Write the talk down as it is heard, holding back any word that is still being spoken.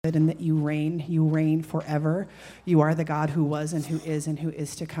and that you reign forever. You are the God who was and who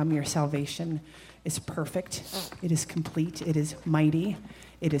is to come. Your salvation is perfect. It is complete. It is mighty.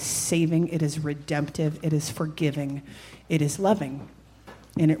 It is saving. It is redemptive. It is forgiving. It is loving.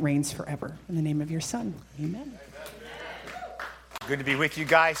 And it reigns forever. In the name of your Son, amen. Good to be with you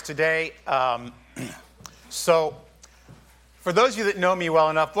guys today. So, for those of you that know me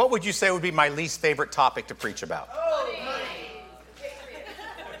well enough, what would you say would be my least favorite topic to preach about?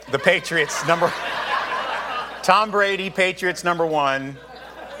 The Patriots, Tom Brady, Patriots, number one.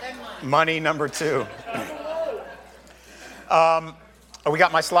 Money, number two. We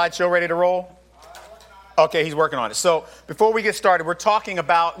got my slideshow ready to roll? Okay, he's working on it. So before we get started, we're talking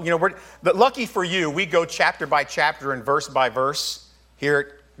about, lucky for you, we go chapter by chapter and verse by verse here at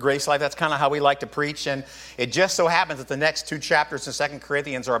Grace Life. That's kind of how we like to preach. And it just so happens that the next two chapters in 2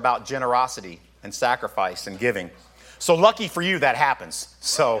 Corinthians are about generosity and sacrifice and giving. So lucky for you that happens.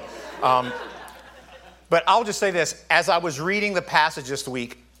 So, but I'll just say this. As I was reading the passage this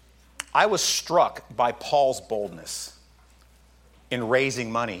week, I was struck by Paul's boldness in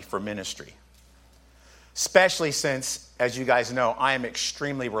raising money for ministry. Especially since, as you guys know, I am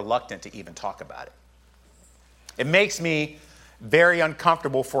extremely reluctant to even talk about it. It makes me very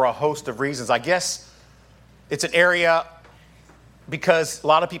uncomfortable for a host of reasons. I guess it's an area because a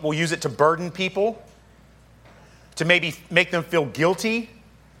lot of people use it to burden people, to maybe make them feel guilty,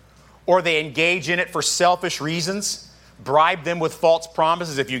 or they engage in it for selfish reasons, bribe them with false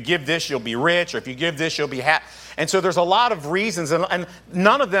promises. If you give this, you'll be rich, or if you give this, you'll be happy. And so there's a lot of reasons, and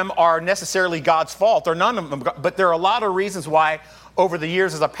none of them are necessarily God's fault, or none of them, but there are a lot of reasons why over the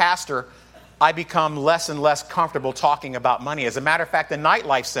years as a pastor, I become less and less comfortable talking about money. As a matter of fact, the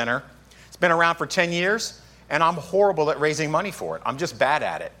Nightlife Center, it's been around for 10 years, and I'm horrible at raising money for it. I'm just bad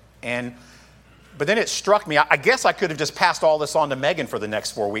at it. But then it struck me, I guess I could have just passed all this on to Megan for the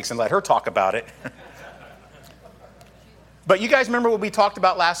next 4 weeks and let her talk about it. But you guys remember what we talked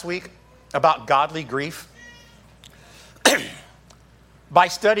about last week about godly grief? By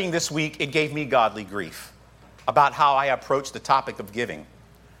studying this week, it gave me godly grief about how I approach the topic of giving,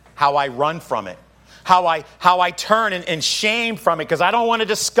 how I run from it, how I turn in shame from it because I don't want to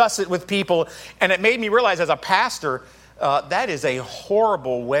discuss it with people. And it made me realize as a pastor, that is a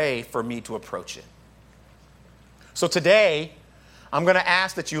horrible way for me to approach it. So today, I'm going to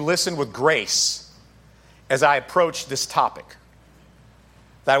ask that you listen with grace as I approach this topic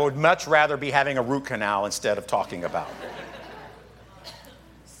that I would much rather be having a root canal instead of talking about.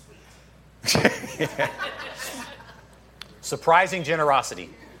 Surprising generosity.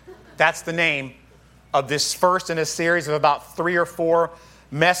 That's the name of this first in a series of about 3 or 4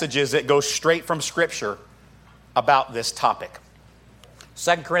 messages that go straight from Scripture about this topic.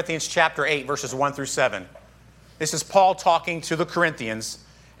 2 Corinthians chapter 8, verses 1 through 7. This is Paul talking to the Corinthians,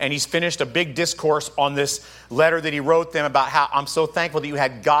 and he's finished a big discourse on this letter that he wrote them about how I'm so thankful that you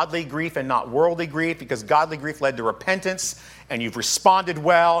had godly grief and not worldly grief, because godly grief led to repentance, and you've responded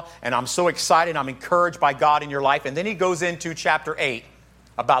well, and I'm so excited, I'm encouraged by God in your life. And then he goes into chapter 8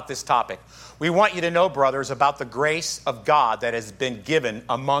 about this topic. We want you to know, brothers, about the grace of God that has been given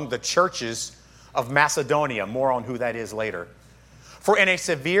among the churches of Macedonia. More on who that is later. For in a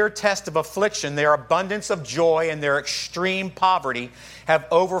severe test of affliction, their abundance of joy and their extreme poverty have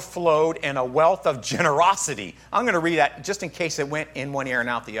overflowed in a wealth of generosity. I'm going to read that just in case it went in one ear and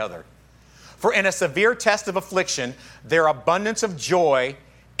out the other. For in a severe test of affliction, their abundance of joy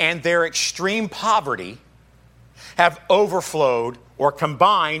and their extreme poverty have overflowed or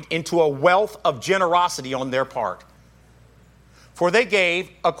combined into a wealth of generosity on their part. For they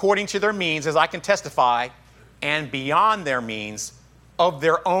gave according to their means, as I can testify, and beyond their means, of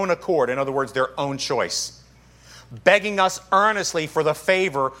their own accord, in other words, their own choice, begging us earnestly for the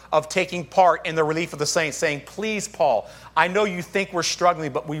favor of taking part in the relief of the saints, saying, please, Paul, I know you think we're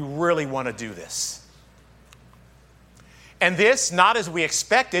struggling, but we really want to do this. And this, not as we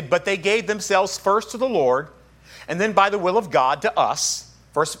expected, but they gave themselves first to the Lord, and then by the will of God to us.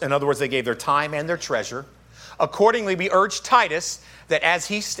 First, in other words, they gave their time and their treasure. Accordingly, we urge Titus that as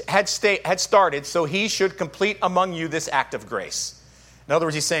he had started, so he should complete among you this act of grace. In other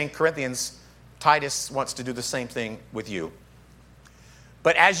words, he's saying, Corinthians, Titus wants to do the same thing with you.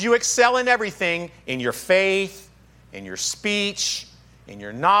 But as you excel in everything, in your faith, in your speech, in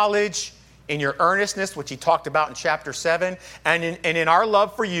your knowledge, in your earnestness, which he talked about in chapter 7, and in our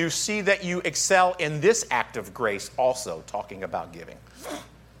love for you, see that you excel in this act of grace also, talking about giving.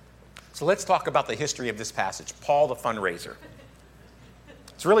 So let's talk about the history of this passage. Paul the fundraiser.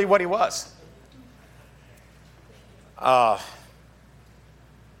 It's really what he was. I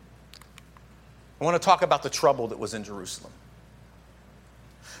want to talk about the trouble that was in Jerusalem.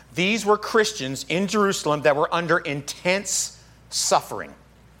 These were Christians in Jerusalem that were under intense suffering.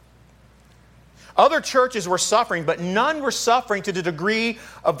 Other churches were suffering, but none were suffering to the degree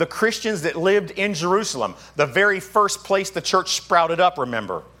of the Christians that lived in Jerusalem, the very first place the church sprouted up,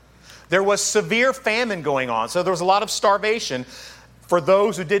 remember. There was severe famine going on, so there was a lot of starvation for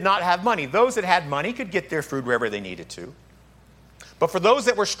those who did not have money. Those that had money could get their food wherever they needed to. But for those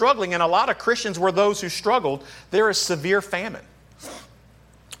that were struggling, and a lot of Christians were those who struggled, there is severe famine.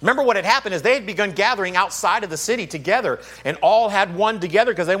 Remember what had happened is they had begun gathering outside of the city together and all had one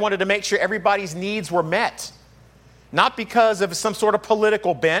together because they wanted to make sure everybody's needs were met. Not because of some sort of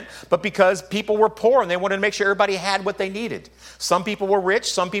political bent, but because people were poor and they wanted to make sure everybody had what they needed. Some people were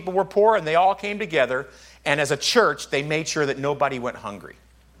rich, some people were poor, and they all came together. And as a church, they made sure that nobody went hungry.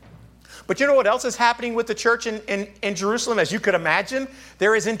 But you know what else is happening with the church in Jerusalem? As you could imagine,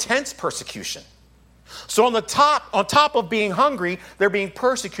 there is intense persecution. So on top of being hungry, they're being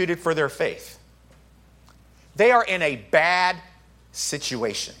persecuted for their faith. They are in a bad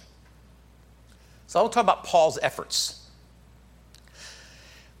situation. So I'll talk about Paul's efforts.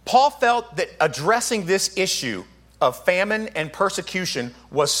 Paul felt that addressing this issue of famine and persecution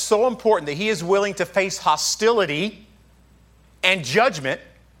was so important that he is willing to face hostility and judgment,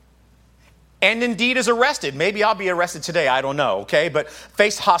 and indeed is arrested. Maybe I'll be arrested today, I don't know, okay? But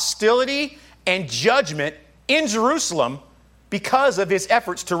face hostility and judgment in Jerusalem because of his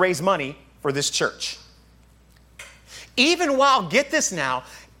efforts to raise money for this church. Even while, get this now,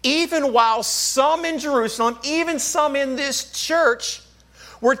 even while some in Jerusalem, even some in this church,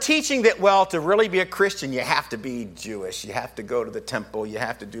 were teaching that, well, to really be a Christian, you have to be Jewish. You have to go to the temple. You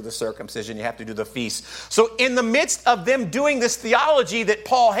have to do the circumcision. You have to do the feast. So in the midst of them doing this theology that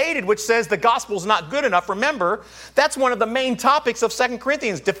Paul hated, which says the gospel's not good enough, remember, that's one of the main topics of 2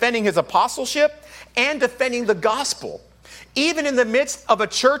 Corinthians, defending his apostleship and defending the gospel. Even in the midst of a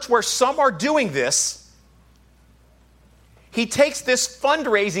church where some are doing this, he takes this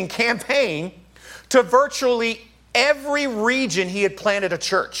fundraising campaign to virtually every region he had planted a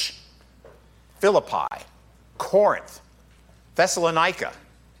church. Philippi, Corinth, Thessalonica,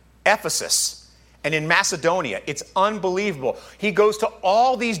 Ephesus, and in Macedonia. It's unbelievable. He goes to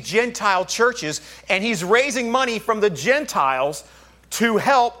all these Gentile churches and he's raising money from the Gentiles to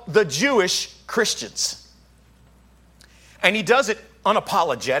help the Jewish Christians. And he does it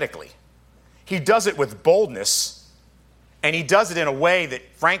unapologetically. He does it with boldness, and he does it in a way that,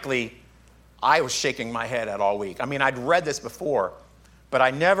 frankly, I was shaking my head at all week. I mean, I'd read this before, but I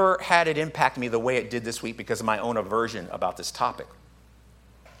never had it impact me the way it did this week because of my own aversion about this topic.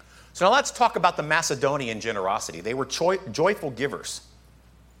 So now let's talk about the Macedonian generosity. They were joyful givers.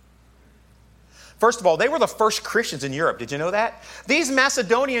 First of all, they were the first Christians in Europe. Did you know that? These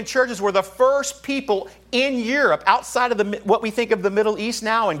Macedonian churches were the first people in Europe, outside of what we think of the Middle East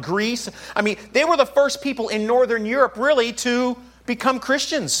now and Greece. I mean, they were the first people in Northern Europe, really, to become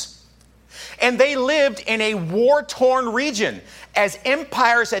Christians. And they lived in a war-torn region as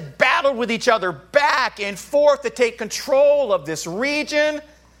empires had battled with each other back and forth to take control of this region.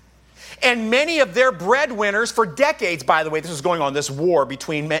 And many of their breadwinners, for decades, by the way, this was going on, this war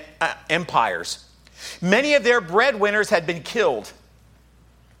between empires. Many of their breadwinners had been killed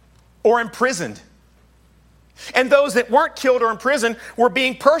or imprisoned. And those that weren't killed or imprisoned were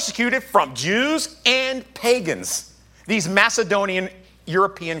being persecuted from Jews and pagans, these Macedonian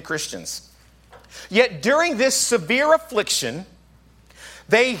European Christians. Yet during this severe affliction,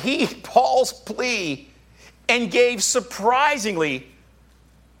 they heeded Paul's plea and gave surprisingly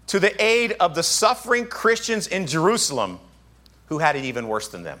to the aid of the suffering Christians in Jerusalem who had it even worse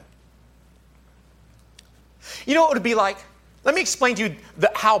than them. You know what it would be like? Let me explain to you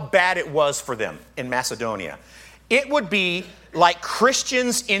how bad it was for them in Macedonia. It would be like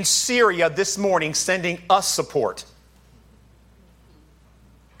Christians in Syria this morning sending us support.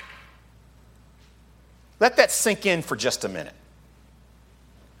 Let that sink in for just a minute.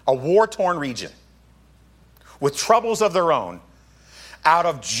 A war-torn region with troubles of their own, out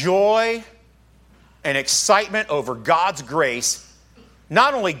of joy and excitement over God's grace,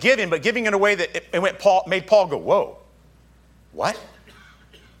 not only giving, but giving in a way that made Paul go, whoa, what?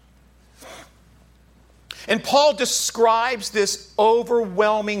 And Paul describes this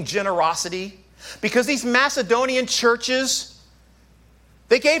overwhelming generosity because these Macedonian churches,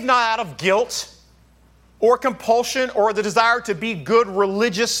 they gave not out of guilt or compulsion or the desire to be good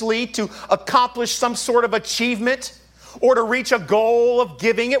religiously, to accomplish some sort of achievement or to reach a goal of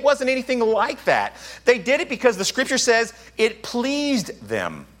giving. It wasn't anything like that. They did it because the scripture says it pleased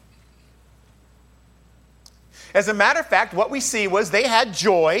them. As a matter of fact, what we see was they had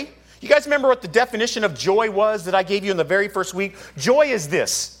joy. You guys remember what the definition of joy was that I gave you in the very first week? Joy is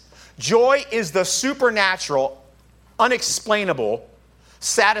this: Joy is the supernatural, unexplainable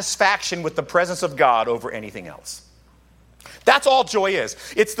satisfaction with the presence of God over anything else. That's all joy is.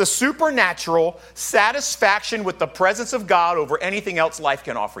 It's the supernatural satisfaction with the presence of God over anything else life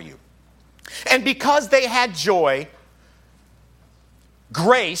can offer you. And because they had joy,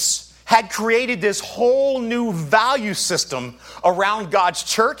 grace had created this whole new value system around God's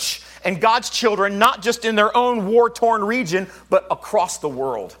church and God's children, not just in their own war-torn region, but across the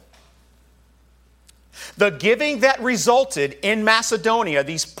world. The giving that resulted in Macedonia,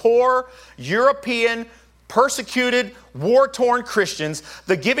 these poor European, persecuted, war-torn Christians,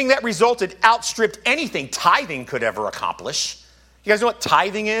 the giving that resulted outstripped anything tithing could ever accomplish. You guys know what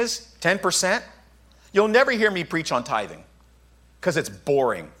tithing is? 10%? You'll never hear me preach on tithing because it's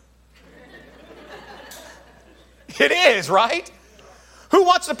boring. It is, right? Who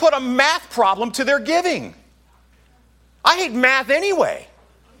wants to put a math problem to their giving? I hate math anyway.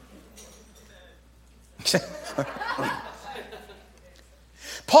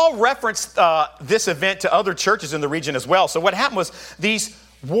 Paul referenced this event to other churches in the region as well. So what happened was these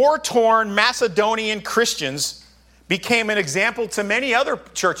war-torn Macedonian Christians became an example to many other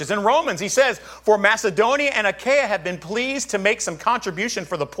churches. In Romans, he says, "For Macedonia and Achaia have been pleased to make some contribution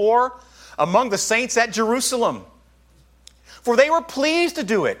for the poor among the saints at Jerusalem. For they were pleased to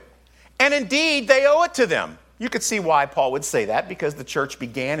do it, and indeed they owe it to them." You could see why Paul would say that, because the church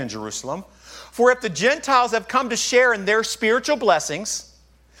began in Jerusalem. "For if the Gentiles have come to share in their spiritual blessings,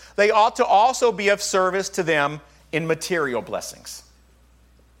 they ought to also be of service to them in material blessings."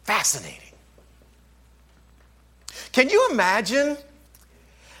 Fascinating. Can you imagine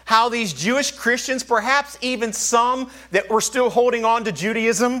how these Jewish Christians, perhaps even some that were still holding on to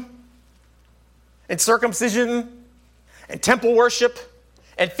Judaism and circumcision and temple worship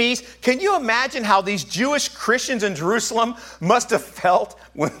and feasts, can you imagine how these Jewish Christians in Jerusalem must have felt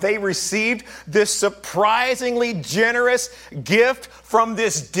when they received this surprisingly generous gift from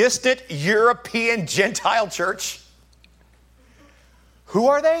this distant European Gentile church? Who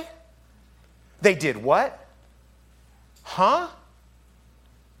are they? They did what? Huh?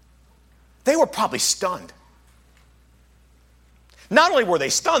 They were probably stunned. Not only were they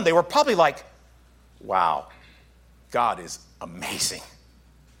stunned, they were probably like, wow, God is amazing.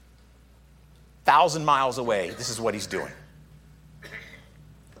 1,000 miles away, this is what he's doing.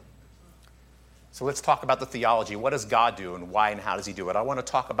 So let's talk about the theology. What does God do and why and how does he do it? I want to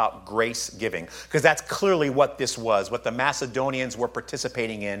talk about grace giving, because that's clearly what this was. What the Macedonians were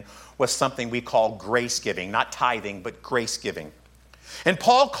participating in was something we call grace giving, not tithing, but grace giving. And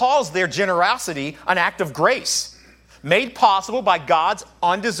Paul calls their generosity an act of grace, made possible by God's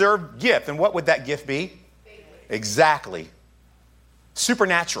undeserved gift. And what would that gift be? Exactly.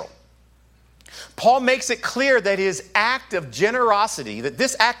 Supernatural. Paul makes it clear that his act of generosity, that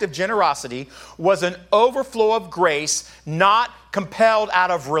this act of generosity was an overflow of grace, not compelled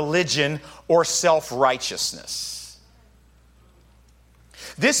out of religion or self-righteousness.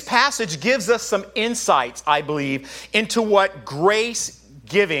 This passage gives us some insights, I believe, into what grace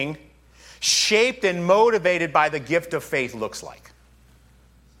giving, shaped and motivated by the gift of faith, looks like.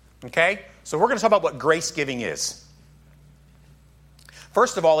 Okay? So we're going to talk about what grace giving is.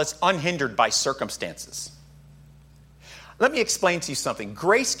 First of all, it's unhindered by circumstances. Let me explain to you something.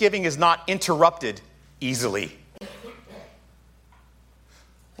 Grace giving is not interrupted easily.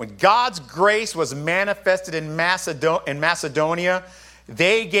 When God's grace was manifested in Macedonia,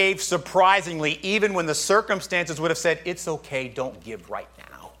 they gave surprisingly, even when the circumstances would have said, it's okay, don't give right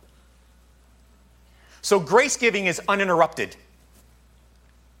now. So grace giving is uninterrupted.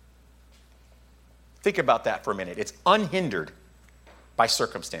 Think about that for a minute. It's unhindered by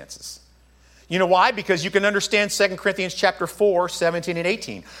circumstances. You know why? Because you can understand 2 Corinthians chapter 4, 17 and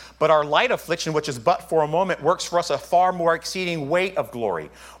 18. But our light affliction, which is but for a moment, works for us a far more exceeding weight of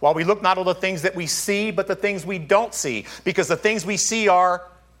glory. While we look not on the things that we see, but the things we don't see. Because the things we see are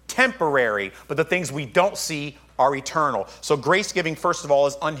temporary, but the things we don't see are eternal. So grace giving, first of all,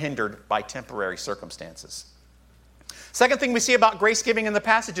 is unhindered by temporary circumstances. Second thing we see about grace giving in the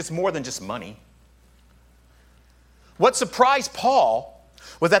passage is more than just money. What surprised Paul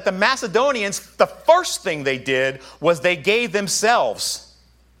was that the Macedonians, the first thing they did was they gave themselves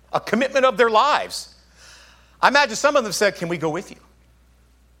a commitment of their lives. I imagine some of them said, can we go with you?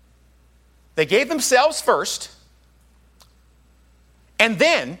 They gave themselves first, and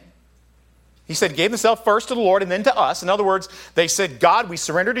then, he said, gave themselves first to the Lord and then to us. In other words, they said, God, we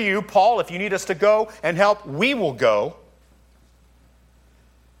surrender to you. Paul, if you need us to go and help, we will go.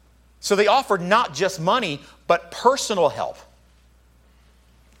 So they offered not just money, but personal help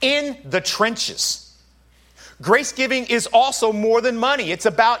in the trenches. Grace giving is also more than money. It's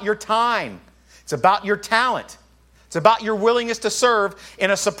about your time. It's about your talent. It's about your willingness to serve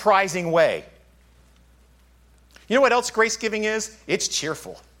in a surprising way. You know what else grace giving is? It's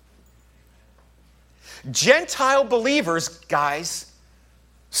cheerful. Gentile believers, guys,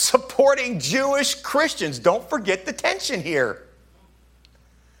 supporting Jewish Christians. Don't forget the tension here.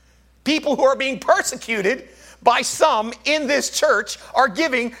 People who are being persecuted by some in this church are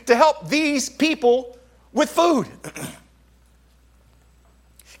giving to help these people with food.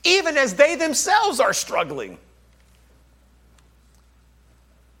 Even as they themselves are struggling.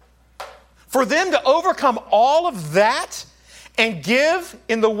 For them to overcome all of that and give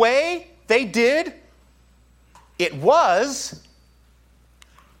in the way they did, it was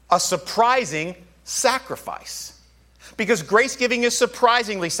a surprising sacrifice. Because grace giving is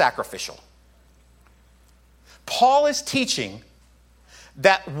surprisingly sacrificial. Paul is teaching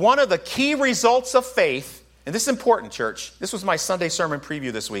that one of the key results of faith, and this is important, church. This was my Sunday sermon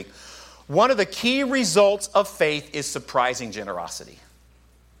preview this week. One of the key results of faith is surprising generosity.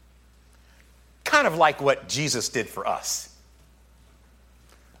 Kind of like what Jesus did for us.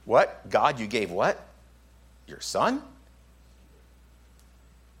 What? God, you gave what? Your son?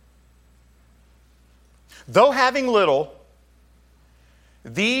 Though having little,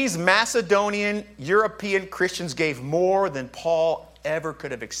 these Macedonian European Christians gave more than Paul ever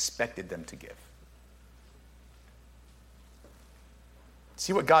could have expected them to give.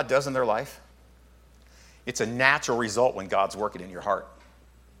 See what God does in their life? It's a natural result when God's working in your heart.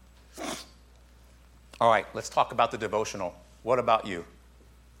 All right, let's talk about the devotional. What about you?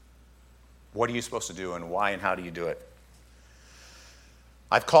 What are you supposed to do, and why and how do you do it?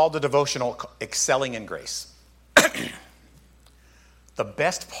 I've called the devotional Excelling in Grace. The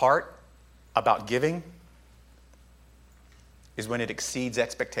best part about giving is when it exceeds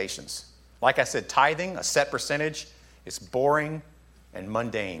expectations. Like I said, tithing, a set percentage, is boring and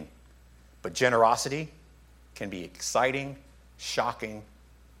mundane. But generosity can be exciting, shocking,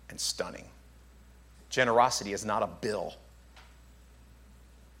 and stunning. Generosity is not a bill.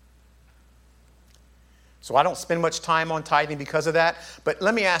 So I don't spend much time on tithing because of that. But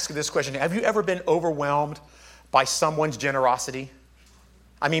let me ask you this question. Have you ever been overwhelmed by someone's generosity?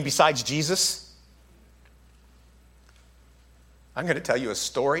 I mean, besides Jesus? I'm going to tell you a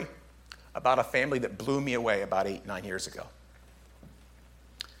story about a family that blew me away about 8-9 years ago.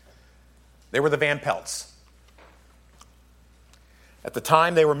 They were the Van Pelts. At the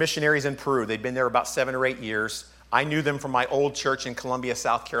time, they were missionaries in Peru. They'd been there about 7 or 8 years. I knew them from my old church in Columbia,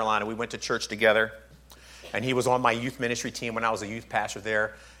 South Carolina. We went to church together. And he was on my youth ministry team when I was a youth pastor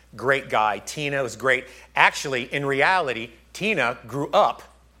there. Great guy. Tina was great. Actually, in reality, Tina grew up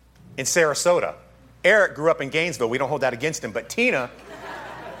in Sarasota. Eric grew up in Gainesville. We don't hold that against him. But Tina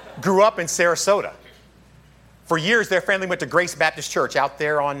grew up in Sarasota. For years, their family went to Grace Baptist Church out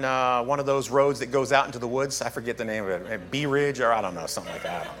there on one of those roads that goes out into the woods. I forget the name of it. Bee Ridge, or I don't know, something like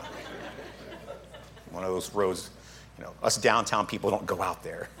that. I don't know. One of those roads, you know, us downtown people don't go out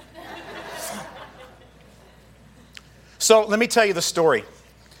there. So let me tell you the story.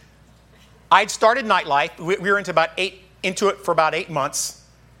 I'd started Nightlife. We were into it for about 8 months.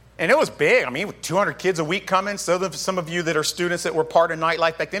 And it was big. I mean, with 200 kids a week coming. So some of you that are students that were part of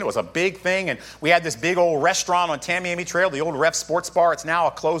Nightlife back then, it was a big thing. And we had this big old restaurant on Tamiami Trail, the old Ref Sports Bar. It's now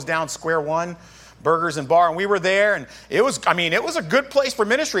a closed down Square One Burgers and Bar. And we were there. And it was a good place for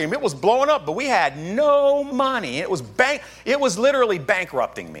ministry. And it was blowing up. But we had no money. It was literally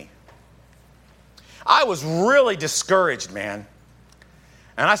bankrupting me. I was really discouraged, man.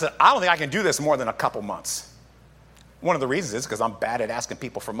 And I said, I don't think I can do this more than a couple months. One of the reasons is because I'm bad at asking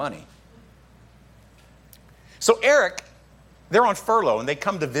people for money. So Eric, they're on furlough, and they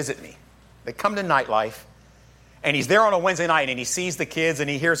come to visit me. They come to Nightlife, and he's there on a Wednesday night, and he sees the kids, and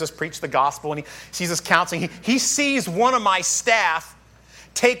he hears us preach the gospel, and he sees us counseling. He sees one of my staff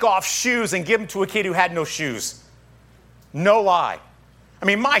take off shoes and give them to a kid who had no shoes. No lie. I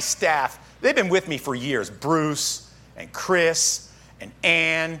mean, my staff, they've been with me for years. Bruce and Chris and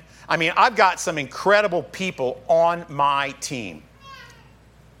Ann. I mean, I've got some incredible people on my team.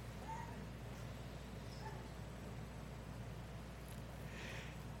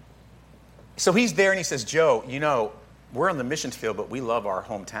 So he's there and he says, Joe, you know, we're on the missions field, but we love our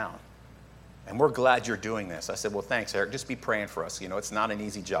hometown. And we're glad you're doing this. I said, well, thanks, Eric. Just be praying for us. You know, it's not an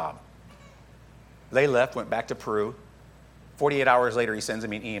easy job. They left, went back to Peru. 48 hours later, he sends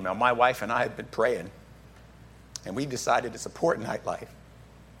me an email. My wife and I had been praying, and we decided to support Nightlife.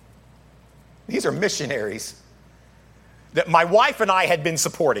 These are missionaries that my wife and I had been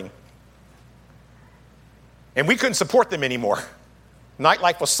supporting. And we couldn't support them anymore.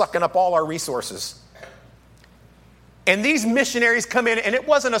 Nightlife was sucking up all our resources. And these missionaries come in, and it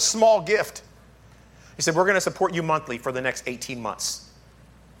wasn't a small gift. He said, we're going to support you monthly for the next 18 months.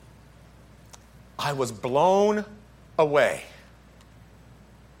 I was blown away.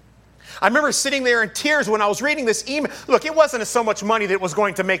 I remember sitting there in tears when I was reading this email. Look, it wasn't so much money that was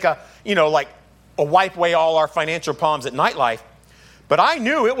going to make a wipe away all our financial problems at Nightlife. But I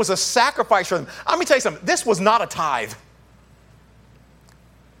knew it was a sacrifice for them. Let me tell you something. This was not a tithe.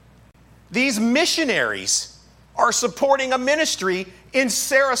 These missionaries are supporting a ministry in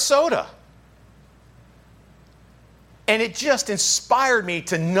Sarasota. And it just inspired me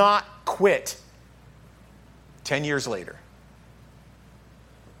to not quit 10 years later.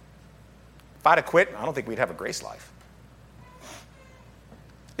 If I'd have quit, I don't think we'd have a Grace Life.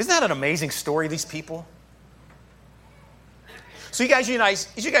 Isn't that an amazing story, these people? So you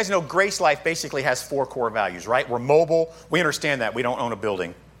guys know Grace Life basically has 4 core values, right? We're mobile. We understand that. We don't own a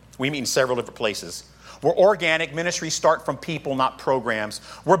building. We meet in several different places. We're organic. Ministries start from people, not programs.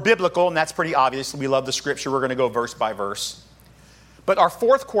 We're biblical, and that's pretty obvious. We love the scripture. We're going to go verse by verse. But our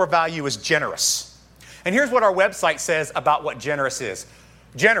 4th core value is generous. And here's what our website says about what generous is.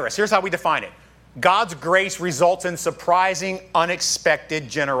 Generous, here's how we define it. God's grace results in surprising, unexpected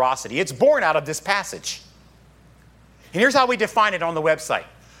generosity. It's born out of this passage. And here's how we define it on the website.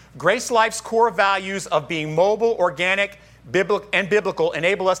 Grace Life's core values of being mobile, organic, biblical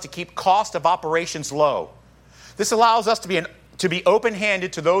enable us to keep cost of operations low. This allows us to be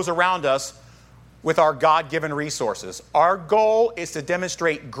open-handed to those around us with our God-given resources. Our goal is to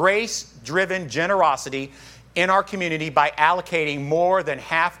demonstrate grace-driven generosity in our community by allocating more than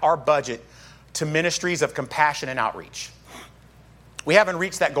half our budget to ministries of compassion and outreach. We haven't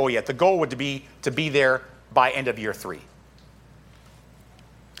reached that goal yet. The goal would be to be there by end of year 3.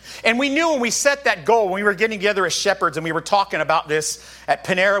 And we knew when we set that goal, when we were getting together as shepherds and we were talking about this at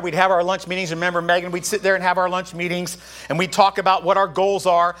Panera, we'd have our lunch meetings. Remember, Megan, we'd sit there and have our lunch meetings and we'd talk about what our goals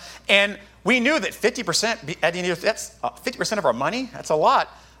are. And we knew that 50%, at the end of that's 50% of our money. That's a lot.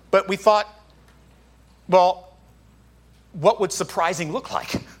 But we thought, well, what would surprising look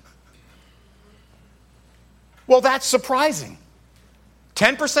like? Well, that's surprising.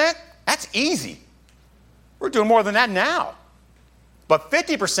 10%? That's easy. We're doing more than that now. But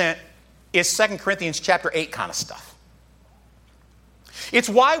 50% is 2 Corinthians chapter 8 kind of stuff. It's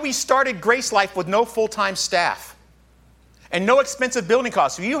why we started Grace Life with no full-time staff and no expensive building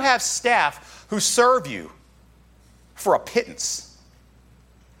costs. So you have staff who serve you for a pittance.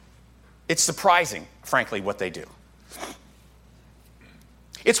 It's surprising, frankly, what they do.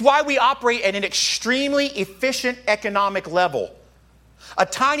 It's why we operate at an extremely efficient economic level, a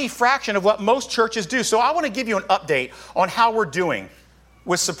tiny fraction of what most churches do. So I want to give you an update on how we're doing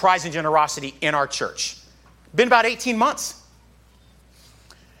with surprising generosity in our church. Been about 18 months.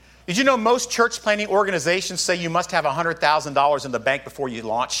 Did you know most church planting organizations say you must have $100,000 in the bank before you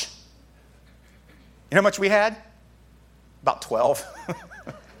launch? You know how much we had? About 12.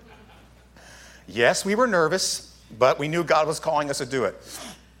 Yes, we were nervous, but we knew God was calling us to do it.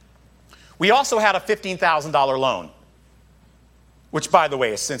 We also had a $15,000 loan, which, by the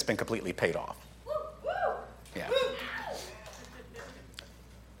way, has since been completely paid off. Yeah.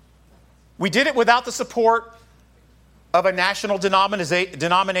 We did it without the support of a national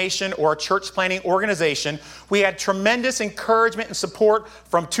denomination or a church planting organization. We had tremendous encouragement and support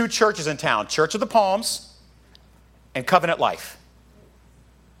from 2 churches in town, Church of the Palms and Covenant Life.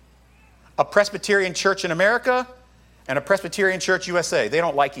 A Presbyterian church in America and a Presbyterian church USA. They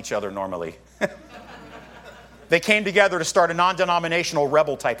don't like each other normally. They came together to start a non-denominational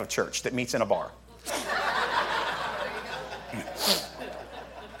rebel type of church that meets in a bar.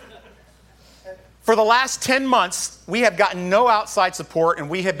 For the last 10 months, we have gotten no outside support and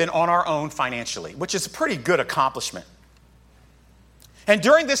we have been on our own financially, which is a pretty good accomplishment. And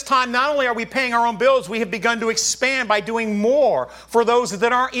during this time, not only are we paying our own bills, we have begun to expand by doing more for those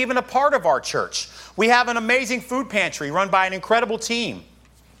that aren't even a part of our church. We have an amazing food pantry run by an incredible team.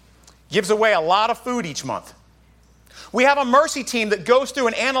 Gives away a lot of food each month. We have a mercy team that goes through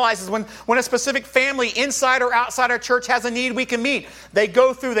and analyzes when a specific family inside or outside our church has a need we can meet. They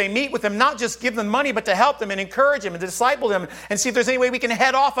go through, they meet with them, not just give them money, but to help them and encourage them and to disciple them and see if there's any way we can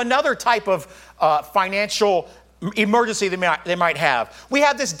head off another type of financial emergency they might have. We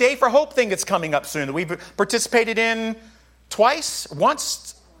have this Day for Hope thing that's coming up soon that we've participated in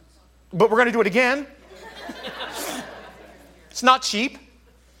once, but we're going to do it again. It's not cheap.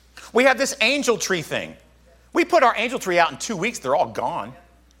 We have this angel tree thing. We put our angel tree out in 2 weeks, they're all gone.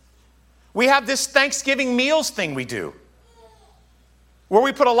 We have this Thanksgiving meals thing we do, where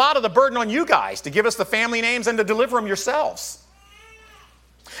we put a lot of the burden on you guys to give us the family names and to deliver them yourselves.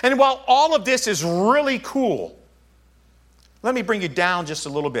 And while all of this is really cool, Let me bring you down just a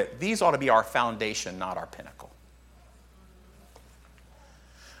little bit. These ought to be our foundation, not our pinnacle.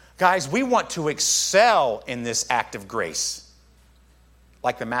 Guys, we want to excel in this act of grace,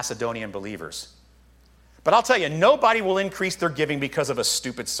 like the Macedonian believers. But I'll tell you, nobody will increase their giving because of a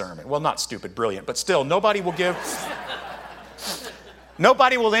stupid sermon. Well, not stupid, brilliant, but still, nobody will give.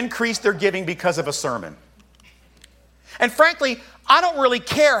 Nobody will increase their giving because of a sermon. And frankly, I don't really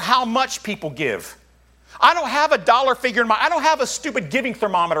care how much people give. I don't have a dollar figure in mind. I don't have a stupid giving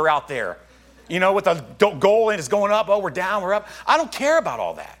thermometer out there, with a goal and it's going up, oh, we're down, we're up. I don't care about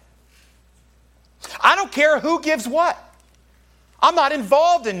all that. I don't care who gives what. I'm not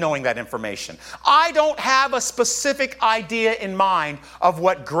involved in knowing that information. I don't have a specific idea in mind of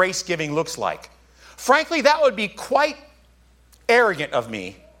what grace giving looks like. Frankly, that would be quite arrogant of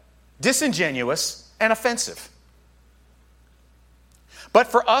me, disingenuous, and offensive. But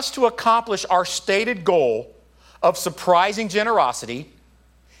for us to accomplish our stated goal of surprising generosity,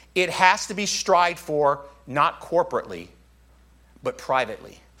 it has to be strived for not corporately, but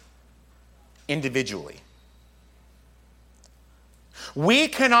privately, individually. We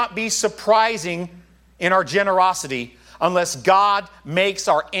cannot be surprising in our generosity unless God makes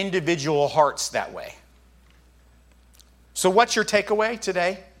our individual hearts that way. So what's your takeaway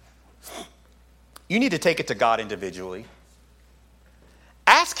today? You need to take it to God individually.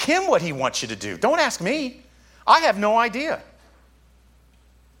 Ask him what he wants you to do. Don't ask me. I have no idea.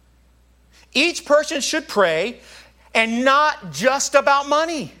 Each person should pray, and not just about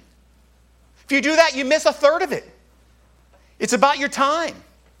money. If you do that, you miss a third of it. It's about your time.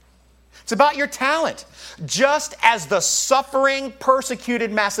 It's about your talent, just as the suffering,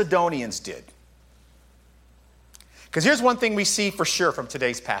 persecuted Macedonians did. Because here's one thing we see for sure from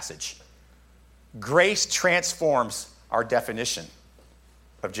today's passage. Grace transforms our definition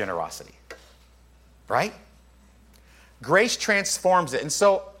of generosity. Right? Grace transforms it. And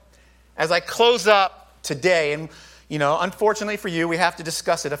so, as I close up today, and unfortunately for you, we have to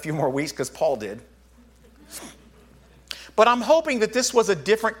discuss it a few more weeks because Paul did. But I'm hoping that this was a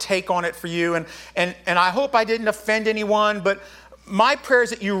different take on it for you, and I hope I didn't offend anyone, but my prayer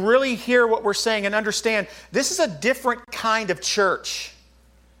is that you really hear what we're saying and understand this is a different kind of church.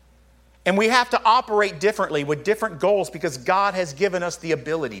 And we have to operate differently with different goals because God has given us the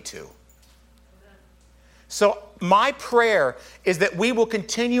ability to. So my prayer is that we will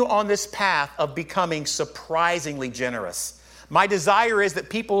continue on this path of becoming surprisingly generous. My desire is that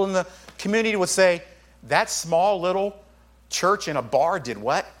people in the community would say, that small little church in a bar did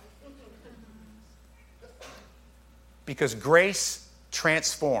what? Because grace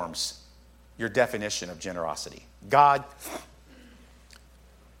transforms your definition of generosity. God,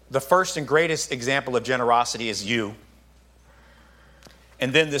 the first and greatest example of generosity is you.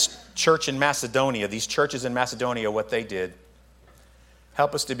 And then this church in Macedonia, these churches in Macedonia, what they did.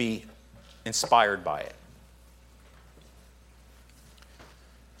 Help us to be inspired by it.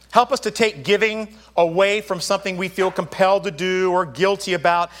 Help us to take giving away from something we feel compelled to do or guilty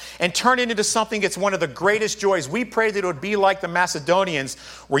about and turn it into something that's one of the greatest joys. We pray that it would be like the Macedonians,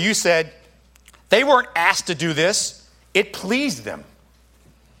 where you said they weren't asked to do this. It pleased them.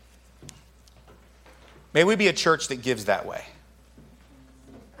 May we be a church that gives that way.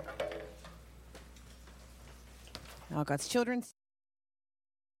 All God's children.